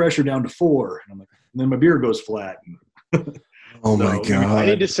turn the pressure down to 4, and I'm like, and then my beer goes flat. And Oh my God! I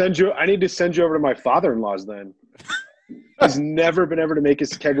need to send you over to my father-in-law's. Then he's never been able to make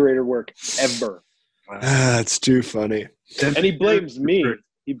his kegerator work ever. That's too funny. And he blames me.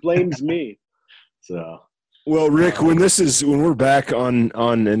 He blames me. So. Well, Rick, when we're back on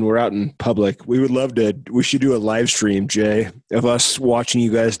and we're out in public, we should do a live stream, Jay, of us watching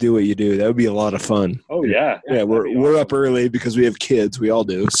you guys do what you do. That would be a lot of fun. Oh yeah. Yeah, we're up early because we have kids. We all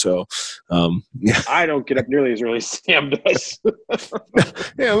do. So, yeah. I don't get up nearly as early as Sam does.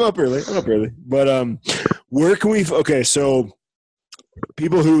 Yeah, I'm up early. But where can we? Okay, so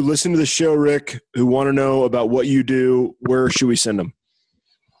people who listen to the show, Rick, who want to know about what you do, where should we send them?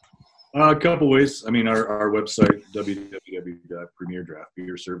 A couple ways. I mean, our website,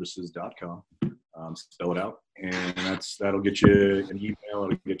 www.premierdraftbeerservices.com. Spell it out. And that'll get you an email.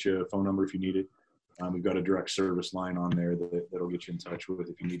 It'll get you a phone number if you need it. We've got a direct service line on there that'll get you in touch with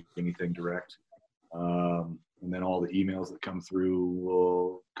if you need anything direct. And then all the emails that come through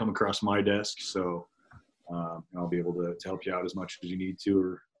will come across my desk. So I'll be able to help you out as much as you need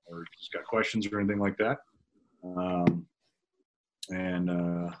to or just got questions or anything like that.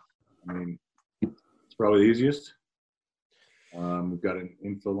 I mean, it's probably the easiest. We've got an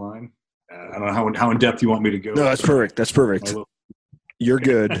info line. I don't know how in depth you want me to go. No, that's perfect. You're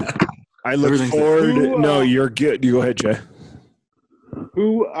good. I look forward. No, you're good. You go ahead, Jay.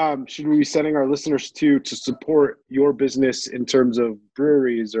 Who should we be sending our listeners to support your business in terms of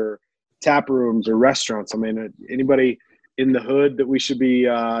breweries or tap rooms or restaurants? I mean, anybody in the hood that we should be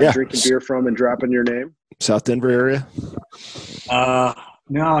drinking beer from and dropping your name? South Denver area?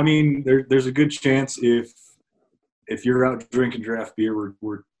 No, I mean there's a good chance if you're out drinking draft beer,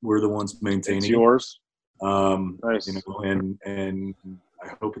 we're the ones maintaining. It's yours. Nice. You know, and I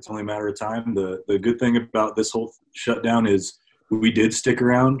hope it's only a matter of time. The good thing about this whole shutdown is we did stick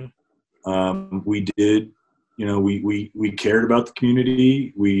around. We did, you know, we cared about the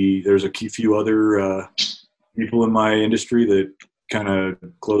community. There's a few other people in my industry that kind of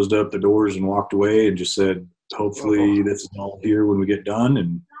closed up the doors and walked away and just said, hopefully this is all here when we get done.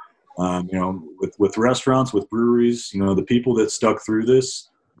 And, you know, with restaurants, with breweries, you know, the people that stuck through this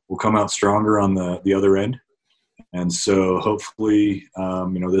will come out stronger on the other end. And so hopefully,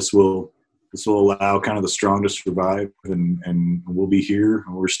 you know, this will allow kind of the strong to survive and we'll be here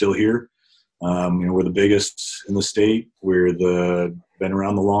and we're still here. You know, we're the biggest in the state. We're been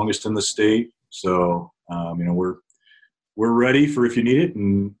around the longest in the state. So, you know, we're ready for if you need it.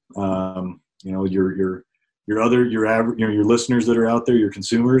 And, you know, your average, you know, your listeners that are out there, your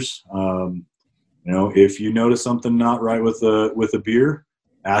consumers, you know, if you notice something not right with a beer,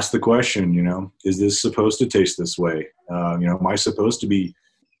 ask the question, you know, is this supposed to taste this way? You know, am I supposed to be,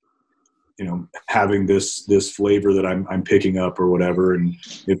 you know, having this flavor that I'm picking up or whatever? And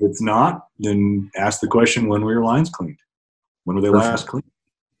if it's not, then ask the question, when were your lines cleaned? When were they last cleaned?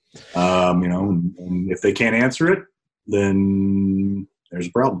 You know, and if they can't answer it, then there's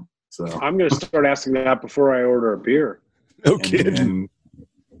a problem. So I'm going to start asking that before I order a beer. No kidding. And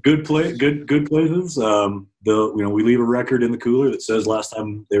good places. You know, we leave a record in the cooler that says last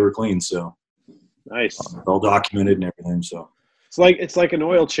time they were clean. So nice. It's all documented and everything. So it's like an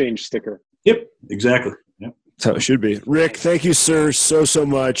oil change sticker. Yep, exactly. Yep. That's how it should be. Rick, thank you, sir, so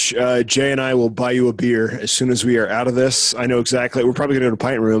much. Jay and I will buy you a beer as soon as we are out of this. I know exactly. We're probably going to go to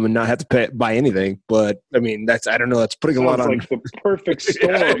Pint Room and not have to buy anything. But, I mean, I don't know. That's putting a lot on. Like the perfect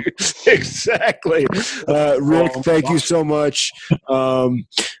storm. Yeah, exactly. Rick, thank you so much. We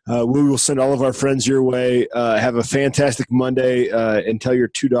will send all of our friends your way. Have a fantastic Monday and tell your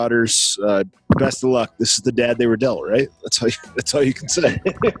two daughters best of luck. This is the dad they were dealt, right? That's all you can say.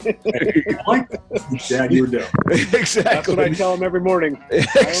 I like that. Dad, you were dealt. Exactly. That's what I tell them every morning.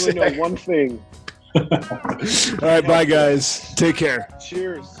 Exactly. I only know one thing. All right, bye, guys. Take care.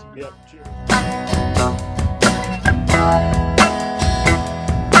 Cheers. Yep. Cheers.